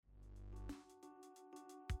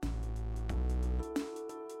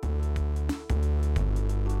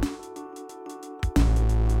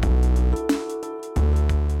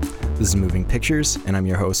This is Moving Pictures, and I'm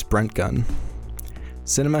your host, Brent Gunn.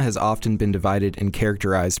 Cinema has often been divided and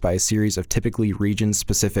characterized by a series of typically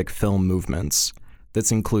region-specific film movements.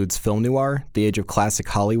 This includes film noir, the age of classic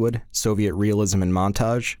Hollywood, Soviet realism and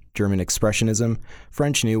montage, German expressionism,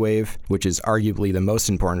 French New Wave, which is arguably the most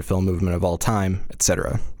important film movement of all time,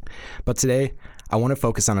 etc. But today, I want to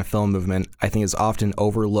focus on a film movement I think is often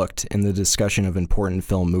overlooked in the discussion of important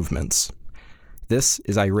film movements. This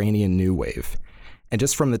is Iranian New Wave. And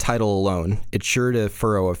just from the title alone, it's sure to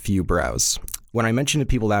furrow a few brows. When I mentioned to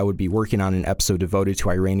people that I would be working on an episode devoted to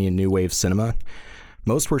Iranian New Wave cinema,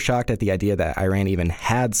 most were shocked at the idea that Iran even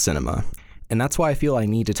had cinema. And that's why I feel I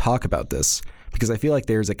need to talk about this, because I feel like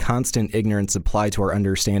there's a constant ignorance applied to our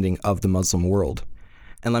understanding of the Muslim world.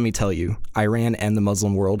 And let me tell you, Iran and the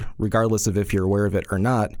Muslim world, regardless of if you're aware of it or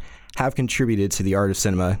not, have contributed to the art of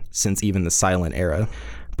cinema since even the silent era.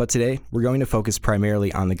 But today, we're going to focus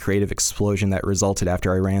primarily on the creative explosion that resulted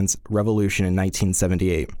after Iran's revolution in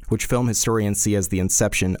 1978, which film historians see as the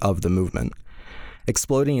inception of the movement.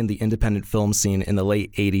 Exploding in the independent film scene in the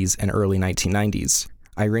late 80s and early 1990s,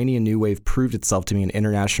 Iranian New Wave proved itself to be an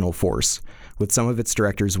international force, with some of its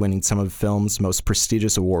directors winning some of film's most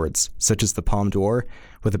prestigious awards, such as the Palme d'Or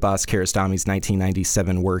with Abbas Kiarostami's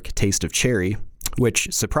 1997 work Taste of Cherry, which,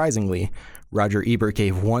 surprisingly, Roger Ebert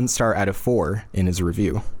gave 1 star out of 4 in his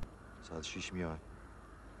review.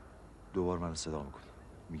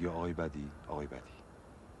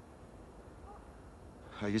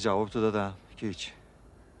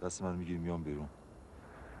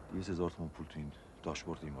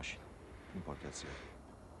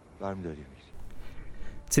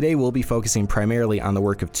 Today we'll be focusing primarily on the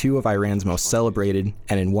work of 2 of Iran's most celebrated,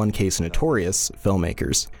 and in one case notorious,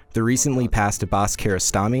 filmmakers, the recently passed Abbas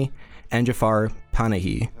Kiarostami and Jafar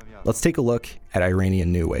Panahi. Let's take a look at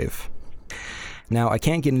Iranian New Wave. Now, I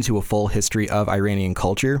can't get into a full history of Iranian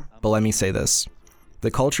culture, but let me say this.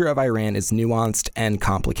 The culture of Iran is nuanced and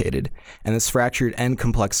complicated, and this fractured and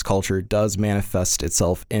complex culture does manifest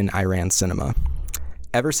itself in Iran cinema.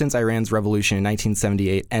 Ever since Iran's revolution in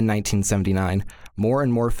 1978 and 1979, more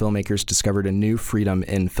and more filmmakers discovered a new freedom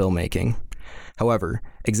in filmmaking. However,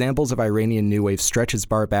 examples of Iranian New Wave stretch as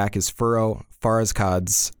far back as Furrow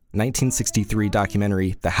Farzkad's 1963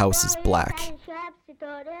 documentary, The House is Black.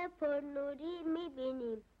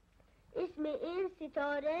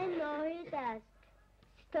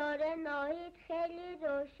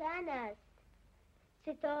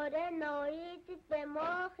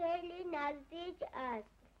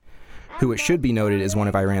 Who it should be noted is one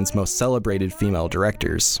of Iran's most celebrated female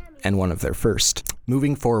directors, and one of their first.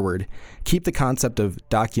 Moving forward, keep the concept of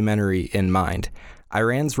documentary in mind.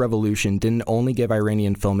 Iran's revolution didn't only give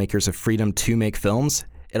Iranian filmmakers a freedom to make films,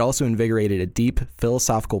 it also invigorated a deep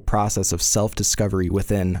philosophical process of self-discovery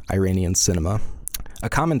within Iranian cinema. A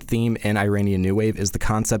common theme in Iranian New Wave is the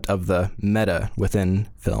concept of the meta within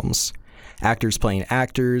films. Actors playing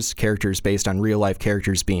actors, characters based on real-life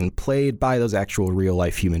characters being played by those actual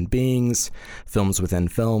real-life human beings, films within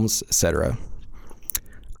films, etc.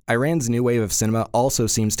 Iran's new wave of cinema also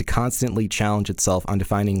seems to constantly challenge itself on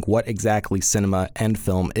defining what exactly cinema and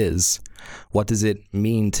film is. What does it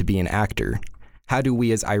mean to be an actor? How do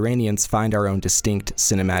we as Iranians find our own distinct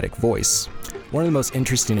cinematic voice? One of the most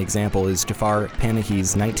interesting examples is Jafar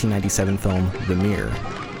Panahi's 1997 film, The Mirror.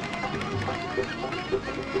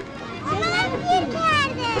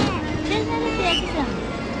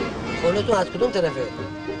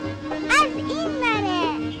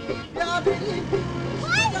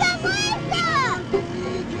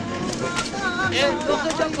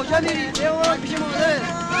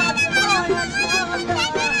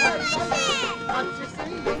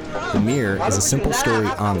 The Mirror is a simple story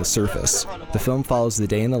on the surface. The film follows the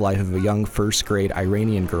day in the life of a young first-grade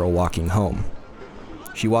Iranian girl walking home.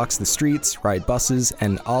 She walks the streets, rides buses,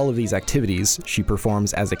 and all of these activities she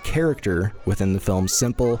performs as a character within the film's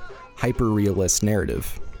simple, hyper-realist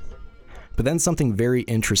narrative. But then something very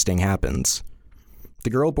interesting happens. The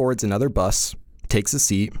girl boards another bus, takes a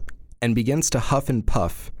seat, and begins to huff and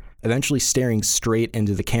puff, eventually staring straight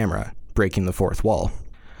into the camera, breaking the fourth wall.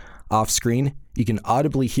 Off-screen, you can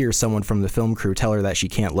audibly hear someone from the film crew tell her that she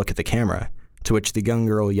can't look at the camera, to which the young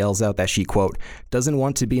girl yells out that she, quote, doesn't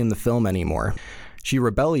want to be in the film anymore. She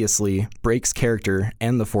rebelliously breaks character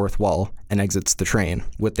and the fourth wall and exits the train,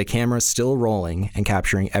 with the camera still rolling and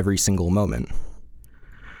capturing every single moment.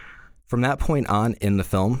 From that point on in the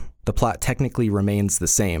film, the plot technically remains the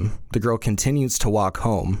same. The girl continues to walk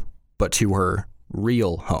home, but to her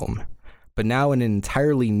real home, but now in an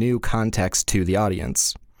entirely new context to the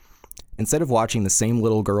audience. Instead of watching the same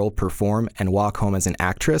little girl perform and walk home as an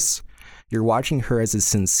actress, you're watching her as a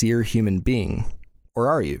sincere human being. Or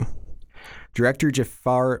are you? Director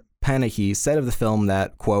Jafar Panahi said of the film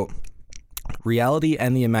that, quote, "Reality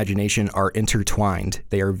and the imagination are intertwined.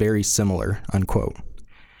 They are very similar," unquote.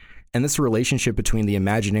 And this relationship between the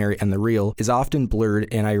imaginary and the real is often blurred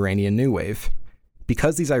in Iranian New Wave.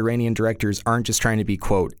 Because these Iranian directors aren't just trying to be,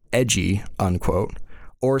 quote, edgy, unquote,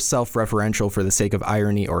 or self-referential for the sake of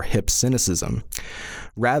irony or hip cynicism.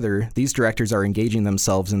 Rather, these directors are engaging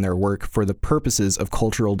themselves in their work for the purposes of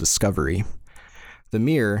cultural discovery. The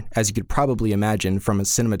Mir, as you could probably imagine from a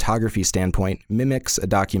cinematography standpoint, mimics a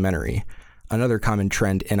documentary, another common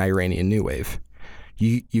trend in Iranian New Wave.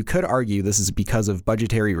 You could argue this is because of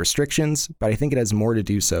budgetary restrictions, but I think it has more to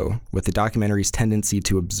do so with the documentary's tendency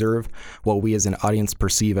to observe what we as an audience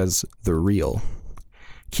perceive as the real.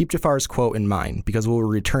 Keep Jafar's quote in mind, because we'll be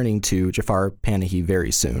returning to Jafar Panahi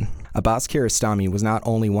very soon. Abbas Kiarostami was not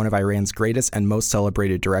only one of Iran's greatest and most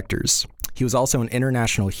celebrated directors, he was also an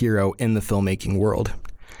international hero in the filmmaking world.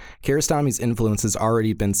 Kiarostami's influence has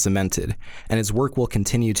already been cemented, and his work will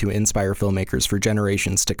continue to inspire filmmakers for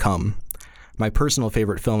generations to come. My personal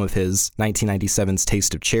favorite film of his, 1997's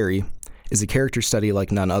Taste of Cherry, is a character study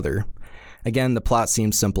like none other. Again, the plot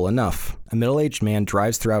seems simple enough. A middle-aged man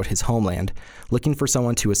drives throughout his homeland, looking for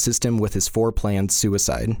someone to assist him with his foreplanned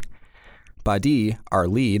suicide. Badi, our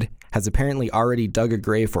lead, has apparently already dug a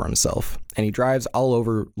grave for himself, and he drives all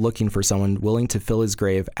over looking for someone willing to fill his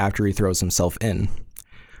grave after he throws himself in.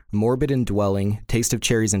 Morbid and dwelling, Taste of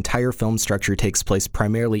Cherry's entire film structure takes place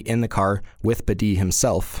primarily in the car with Badi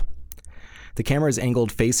himself. The camera is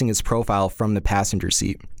angled facing his profile from the passenger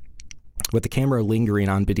seat, with the camera lingering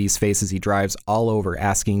on Badi's face as he drives all over,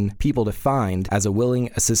 asking people to find as a willing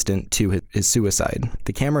assistant to his suicide.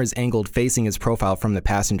 The camera is angled facing his profile from the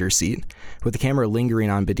passenger seat, with the camera lingering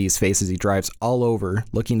on Badi's face as he drives all over,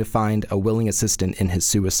 looking to find a willing assistant in his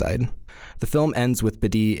suicide. The film ends with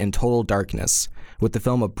Badi in total darkness, with the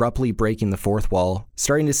film abruptly breaking the fourth wall,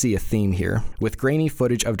 starting to see a theme here, with grainy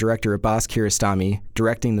footage of director Abbas Kiarostami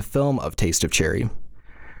directing the film of Taste of Cherry.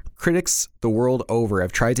 Critics the world over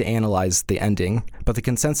have tried to analyze the ending, but the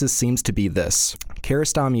consensus seems to be this.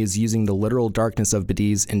 Kiarostami is using the literal darkness of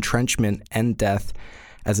Badi's entrenchment and death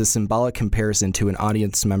as a symbolic comparison to an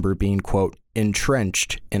audience member being, quote,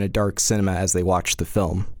 entrenched in a dark cinema as they watch the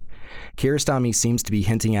film. Kiarostami seems to be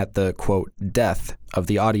hinting at the, quote, death of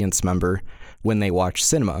the audience member when they watch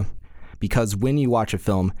cinema, because when you watch a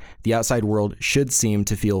film, the outside world should seem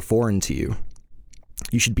to feel foreign to you.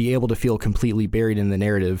 You should be able to feel completely buried in the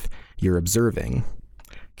narrative you're observing.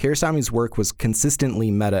 Kiarostami's work was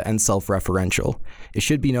consistently meta and self-referential. It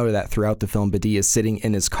should be noted that throughout the film, Badi is sitting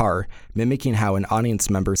in his car, mimicking how an audience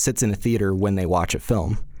member sits in a theater when they watch a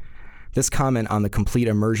film. This comment on the complete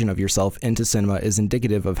immersion of yourself into cinema is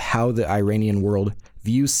indicative of how the Iranian world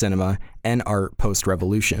views cinema and art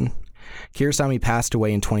post-revolution. Kiarostami passed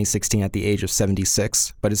away in 2016 at the age of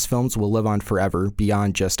 76, but his films will live on forever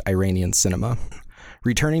beyond just Iranian cinema.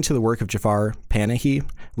 Returning to the work of Jafar Panahi,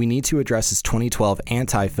 we need to address his 2012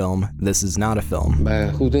 anti-film, This Is Not a Film.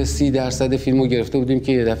 حدود 30% فیلمو گرفته بودیم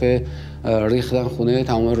که یه دفعه ریختن خونه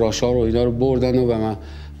تمام راشا رو اینا رو بردن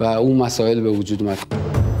و اون مسائل به وجود اومد.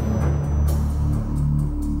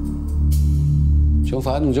 چون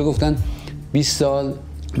فقط اونجا گفتن 20 سال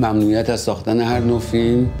ممنوعیت از ساختن هر نوع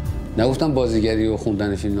فیلم. نگفتن بازیگری و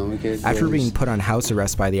خوندن فیلمنامه که After being put on house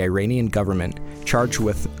arrest by the Iranian government, charged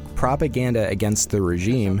with propaganda against the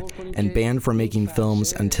regime, and banned from making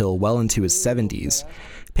films until well into his 70s,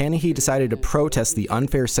 Panahi decided to protest the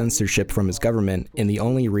unfair censorship from his government in the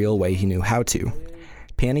only real way he knew how to.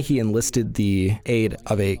 Panahi enlisted the aid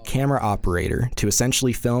of a camera operator to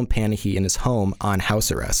essentially film Panahi in his home on house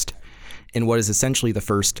arrest, in what is essentially the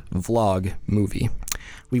first vlog movie.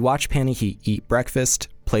 We watch Panahi eat breakfast,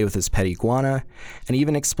 play with his pet iguana, and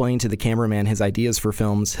even explain to the cameraman his ideas for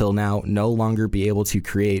films he'll now no longer be able to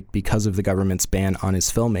create because of the government's ban on his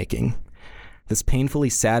filmmaking. This painfully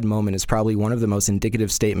sad moment is probably one of the most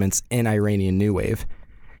indicative statements in Iranian New Wave,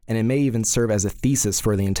 and it may even serve as a thesis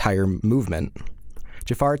for the entire movement.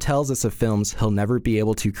 Jafar tells us of films he'll never be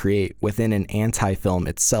able to create within an anti-film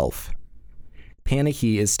itself.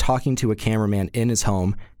 Panahi is talking to a cameraman in his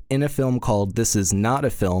home in a film called This Is Not a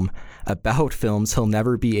Film, about films he'll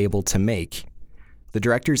never be able to make. The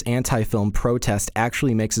director's anti-film protest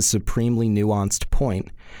actually makes a supremely nuanced point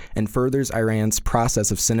and furthers Iran's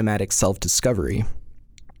process of cinematic self-discovery.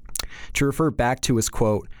 To refer back to his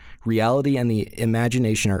quote, reality and the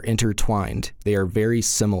imagination are intertwined. They are very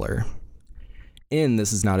similar. In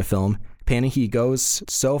This Is Not a Film, Panahi goes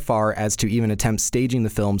so far as to even attempt staging the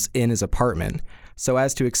films in his apartment, so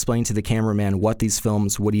as to explain to the cameraman what these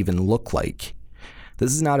films would even look like.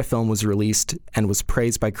 This Is Not a Film was released and was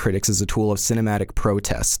praised by critics as a tool of cinematic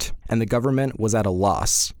protest, and the government was at a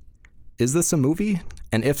loss. Is this a movie?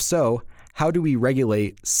 And if so, how do we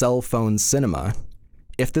regulate cell phone cinema?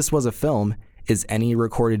 If this was a film, is any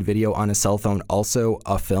recorded video on a cell phone also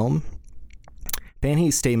a film?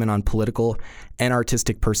 Banhi's statement on political and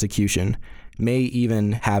artistic persecution may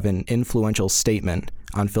even have an influential statement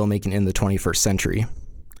on filmmaking in the 21st century.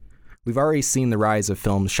 We've already seen the rise of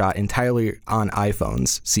films shot entirely on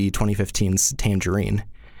iPhones, see 2015's Tangerine,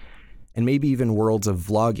 and maybe even worlds of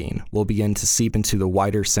vlogging will begin to seep into the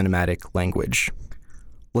wider cinematic language.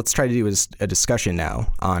 Let's try to do a discussion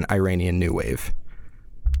now on Iranian New Wave.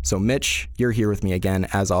 So Mitch, you're here with me again,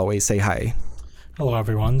 as always. Say hi. Hello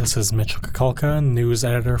everyone, this is Mitchell Kukulka, news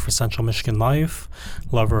editor for Central Michigan Life,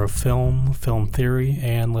 lover of film, film theory,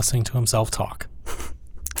 and listening to himself talk.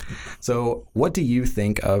 So what do you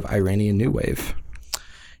think of Iranian New Wave?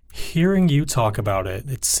 Hearing you talk about it,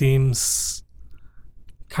 it seems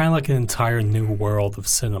kind of like an entire new world of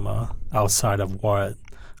cinema outside of what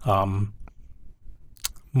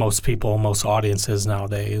most people, most audiences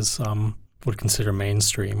nowadays would consider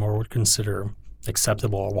mainstream or would consider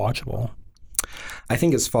acceptable or watchable. I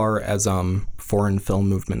think as far as foreign film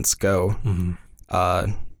movements go,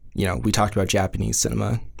 we talked about Japanese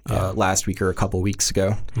cinema last week or a couple weeks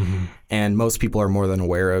ago, and most people are more than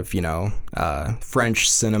aware of French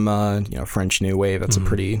cinema, French New Wave. That's a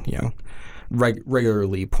pretty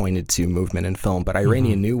regularly pointed to movement in film. But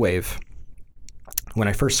Iranian New Wave, when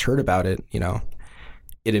I first heard about it,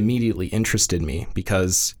 it immediately interested me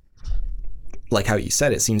because, like how you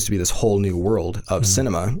said, it seems to be this whole new world of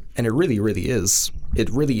cinema, and it really, really is. It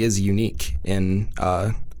really is unique in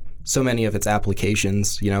so many of its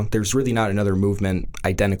applications. There's really not another movement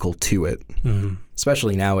identical to it,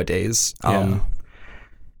 especially nowadays.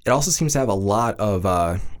 It also seems to have a lot of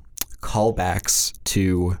callbacks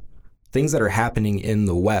to things that are happening in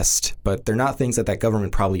the West, but they're not things that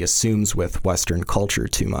government probably assumes with Western culture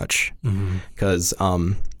too much. Because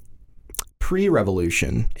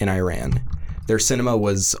pre-revolution in Iran, their cinema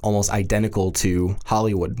was almost identical to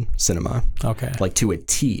Hollywood cinema. Okay. Like to a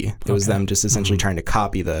T. It was them just essentially trying to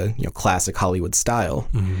copy the classic Hollywood style.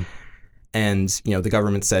 And the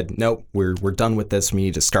government said, nope, we're done with this. We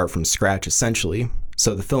need to start from scratch, essentially.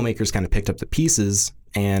 So the filmmakers kind of picked up the pieces,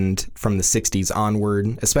 and from the 60s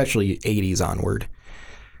onward, especially 80s onward,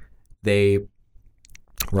 they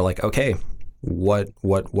were like, okay, what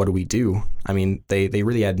do we do? I mean, they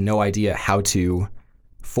really had no idea how to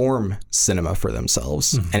form cinema for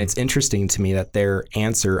themselves. And it's interesting to me that their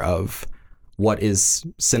answer of what is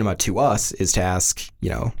cinema to us is to ask,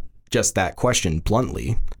 just that question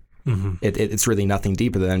bluntly. It's really nothing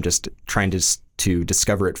deeper than them just trying to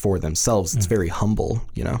discover it for themselves. It's very humble,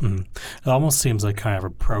 It almost seems like kind of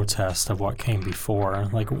a protest of what came before.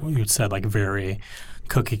 Like you said, like very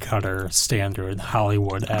cookie cutter, standard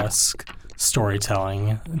Hollywood-esque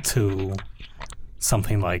storytelling to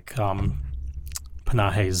something like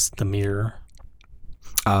Panahi's The Mirror.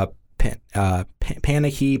 Panahi.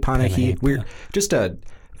 We're just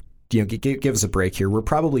give us a break here. We're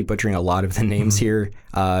probably butchering a lot of the names here.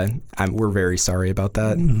 We're very sorry about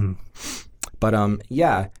that. But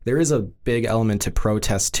there is a big element to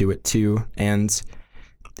protest to it too, and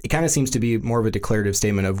it kind of seems to be more of a declarative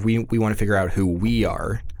statement of we want to figure out who we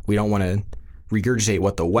are. We don't want to regurgitate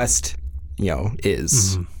what the West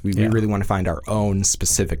is. We really want to find our own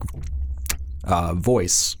specific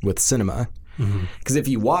voice with cinema. Because if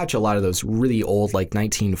you watch a lot of those really old, like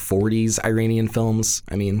 1940s Iranian films,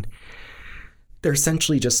 I mean, they're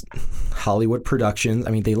essentially just Hollywood productions.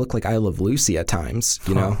 I mean, they look like I Love Lucy at times,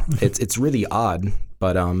 It's really odd.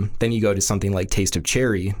 But then you go to something like Taste of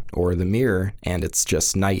Cherry or The Mirror, and it's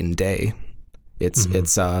just night and day. It's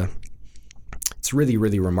really,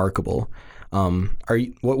 really remarkable.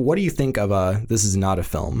 What do you think of This Is Not a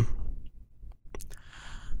Film?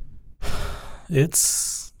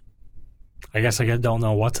 I guess I don't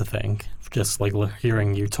know what to think. Just like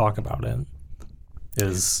hearing you talk about it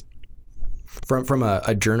is from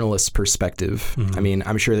a journalist's perspective. I mean,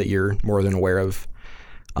 I'm sure that you're more than aware of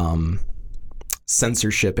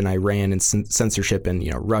censorship in Iran and censorship in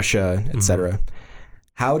Russia, etc.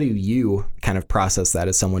 How do you kind of process that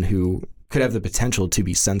as someone who could have the potential to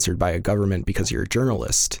be censored by a government because you're a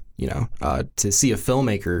journalist? To see a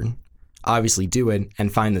filmmaker obviously do it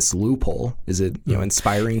and find this loophole, is it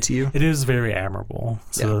inspiring to you? It is very admirable.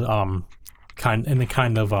 So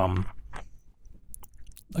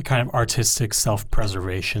a kind of artistic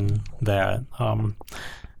self-preservation that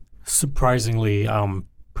surprisingly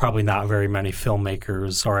probably not very many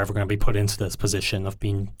filmmakers are ever going to be put into this position of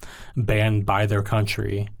being banned by their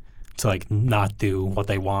country to like not do what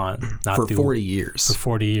they want, not for do 40 years. for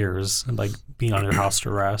 40 years, like being under house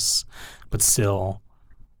arrest, but still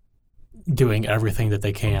doing everything that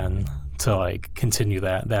they can to like continue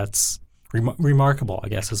that. That's remarkable, I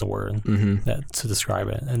guess, is a word that to describe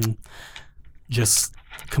it, and just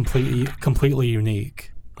completely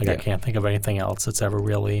unique. Like I can't think of anything else that's ever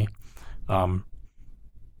really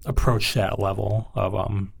approached that level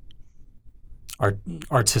of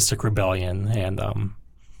artistic rebellion and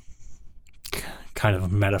kind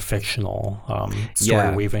of metafictional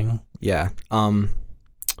story weaving. Yeah.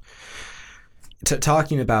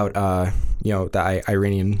 Talking about the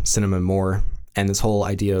Iranian cinema more, and this whole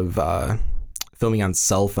idea of filming on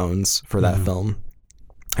cell phones for that film.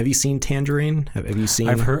 Have you seen Tangerine? Have you seen?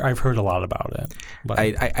 I've heard a lot about it. But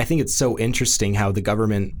I think it's so interesting how the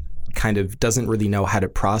government kind of doesn't really know how to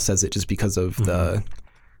process it just because of the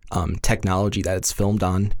technology that it's filmed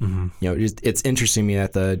on. You know, it's interesting to me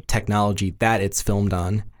that the technology that it's filmed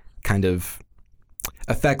on kind of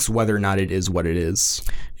affects whether or not it is what it is.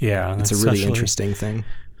 Yeah, it's a really interesting thing.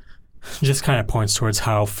 Just kind of points towards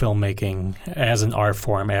how filmmaking as an art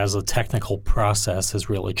form, as a technical process, is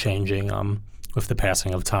really changing with the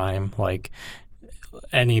passing of time. Like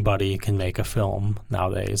anybody can make a film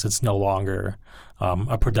nowadays. It's no longer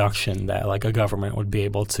a production that like a government would be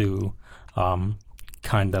able to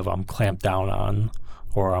kind of clamp down on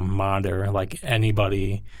or monitor. Like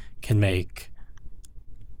anybody can make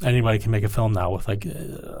a film now with like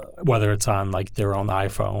whether it's on like their own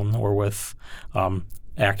iPhone or with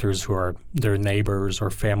actors who are their neighbors or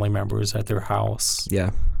family members at their house.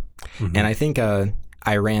 Yeah. And I think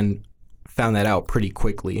Iran found that out pretty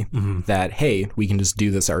quickly that, hey, we can just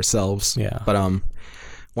do this ourselves. Yeah. But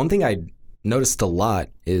one thing I noticed a lot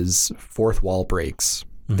is fourth wall breaks.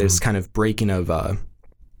 There's kind of breaking of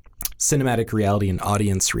cinematic reality and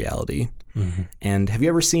audience reality. And have you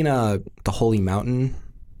ever seen The Holy Mountain?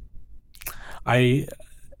 I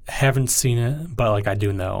haven't seen it, but like I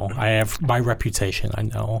do know. I have by reputation. I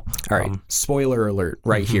know. All right. Spoiler alert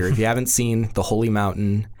right here. If you haven't seen The Holy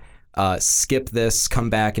Mountain, skip this. Come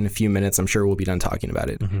back in a few minutes. I'm sure we'll be done talking about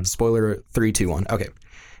it. Spoiler 3, 2, 1. Okay.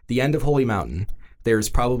 The end of Holy Mountain. There's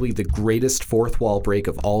probably the greatest fourth wall break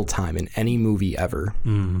of all time in any movie ever.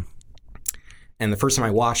 And the first time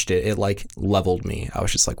I watched it, it like leveled me. I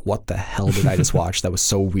was just like, what the hell did I just watch? That was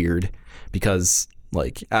so weird because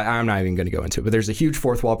like, I'm not even going to go into it, but there's a huge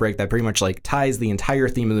fourth wall break that pretty much like ties the entire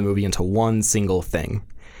theme of the movie into one single thing.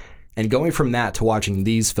 And going from that to watching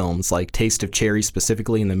these films, like Taste of Cherry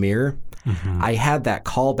specifically in The Mirror, I had that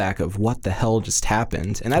callback of what the hell just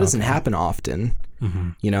happened. And that doesn't happen often.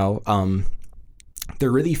 You know,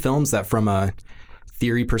 they're really films that from a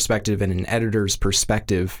theory perspective and an editor's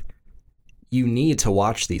perspective, you need to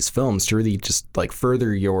watch these films to really just like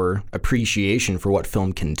further your appreciation for what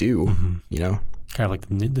film can do, you know? Kind of like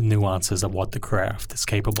the nuances of what the craft is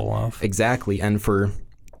capable of. Exactly. And for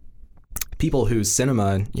people whose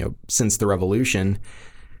cinema, you know, since the revolution,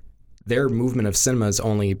 their movement of cinema is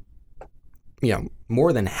only, you know,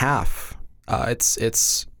 more than half.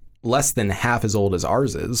 It's less than half as old as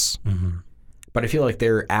ours is. But I feel like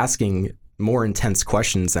they're asking more intense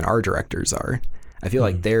questions than our directors are. I feel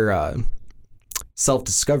like their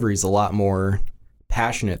self-discovery is a lot more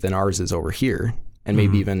passionate than ours is over here. And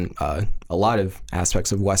maybe even a lot of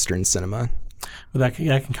aspects of Western cinema. Well, that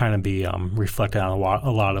can kind of be reflected on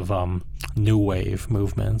a lot of new wave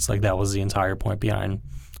movements. Like that was the entire point behind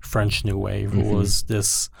French New Wave. Was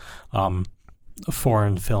this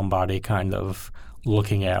foreign film body kind of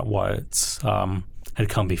looking at what had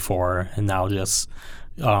come before and now just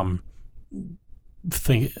trying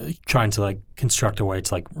to like construct a way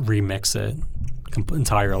to like remix it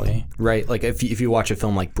entirely. Right. Like if you watch a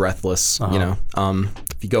film like Breathless, you know,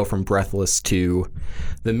 if you go from Breathless to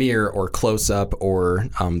The Mirror or Close Up or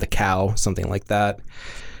The Cow, something like that,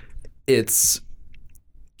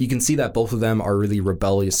 you can see that both of them are really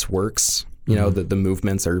rebellious works. You know, the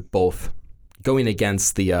movements are both going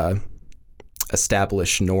against the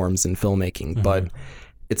established norms in filmmaking, but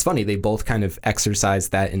it's funny, they both kind of exercise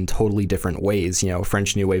that in totally different ways. You know,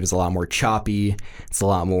 French New Wave is a lot more choppy. It's a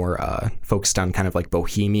lot more focused on kind of like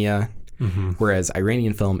bohemia. Whereas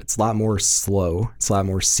Iranian film, it's a lot more slow. It's a lot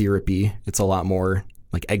more syrupy. It's a lot more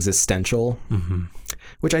like existential,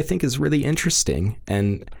 which I think is really interesting.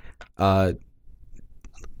 And when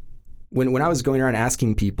I was going around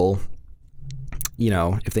asking people, you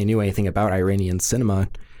know, if they knew anything about Iranian cinema,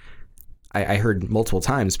 I heard multiple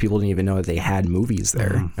times people didn't even know that they had movies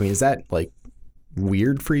there. I mean, is that like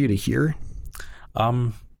weird for you to hear?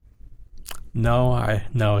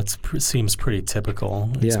 No, seems pretty typical,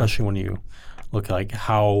 especially when you look at like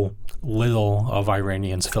how little of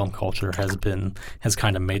Iranian's film culture has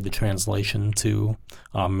kind of made the translation to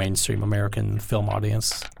mainstream American film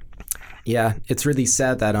audience. Yeah, it's really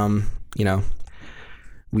sad that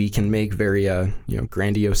we can make very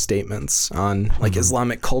grandiose statements on like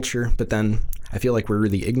Islamic culture, but then I feel like we're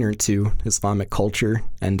really ignorant to Islamic culture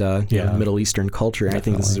and Middle Eastern culture. And I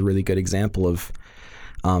think this is a really good example of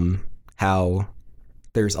how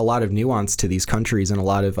there's a lot of nuance to these countries and a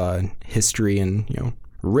lot of history and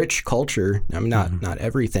rich culture. I mean, not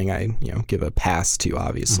everything I give a pass to,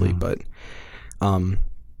 obviously, but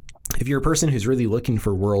if you're a person who's really looking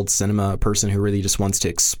for world cinema, a person who really just wants to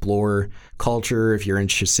explore culture, if you're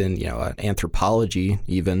interested in anthropology,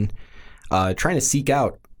 even trying to seek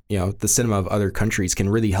out the cinema of other countries can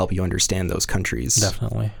really help you understand those countries.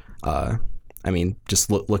 Definitely. I mean,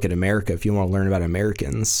 just look at America. If you want to learn about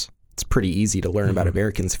Americans, it's pretty easy to learn about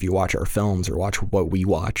Americans if you watch our films or watch what we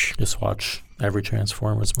watch. Just watch every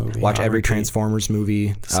Transformers movie. Watch every Transformers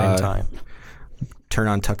movie. At the same time. Turn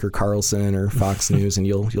on Tucker Carlson or Fox News and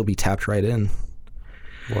you'll be tapped right in.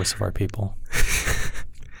 Voice of our people.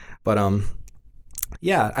 But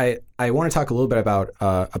I want to talk a little bit about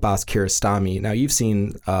Abbas Kiarostami. Now you've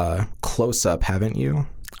seen Close Up, haven't you?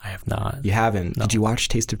 I have not. You haven't? No. Did you watch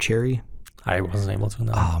Taste of Cherry? I wasn't able to.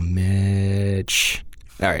 No. Oh, Mitch.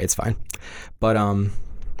 All right, it's fine. But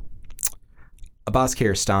Abbas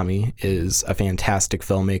Kiarostami is a fantastic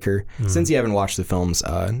filmmaker. Since you haven't watched the films,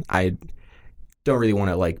 I don't really want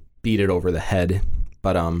to like beat it over the head,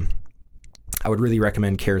 but I would really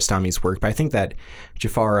recommend Kiarostami's work. But I think that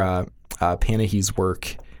Jafar Panahi's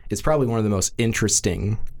work is probably one of the most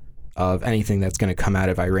interesting of anything that's going to come out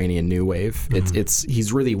of Iranian New Wave.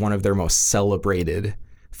 He's really one of their most celebrated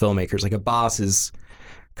filmmakers. Like Abbas is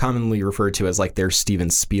commonly referred to as like their Steven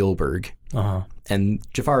Spielberg, and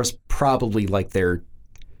Jafar is probably like their,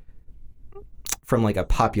 from like a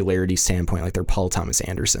popularity standpoint, like their Paul Thomas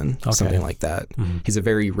Anderson, something like that. He's a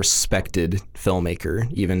very respected filmmaker,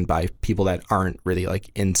 even by people that aren't really like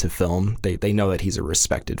into film. They know that he's a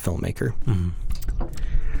respected filmmaker.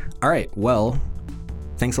 All right, well,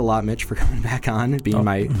 thanks a lot, Mitch, for coming back on, being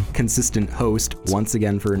my consistent host once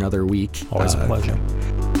again for another week. Always a pleasure.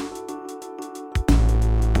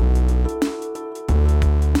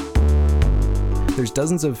 There's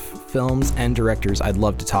dozens of films and directors I'd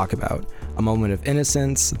love to talk about. A Moment of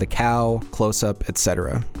Innocence, The Cow, Close Up,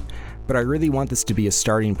 etc. But I really want this to be a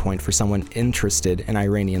starting point for someone interested in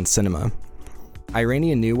Iranian cinema.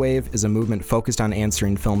 Iranian New Wave is a movement focused on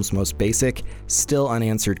answering film's most basic, still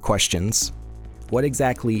unanswered questions. What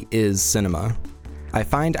exactly is cinema? I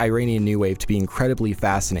find Iranian New Wave to be incredibly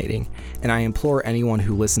fascinating, and I implore anyone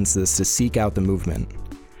who listens to this to seek out the movement.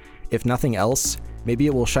 If nothing else, maybe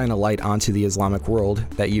it will shine a light onto the Islamic world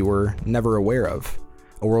that you were never aware of.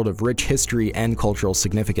 A world of rich history and cultural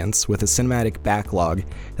significance with a cinematic backlog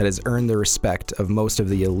that has earned the respect of most of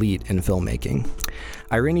the elite in filmmaking.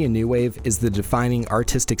 Iranian New Wave is the defining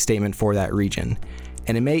artistic statement for that region,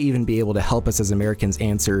 and it may even be able to help us as Americans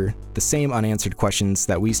answer the same unanswered questions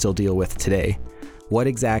that we still deal with today. What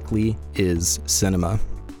exactly is cinema?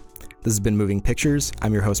 This has been Moving Pictures.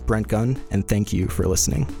 I'm your host, Brent Gunn, and thank you for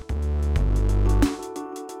listening.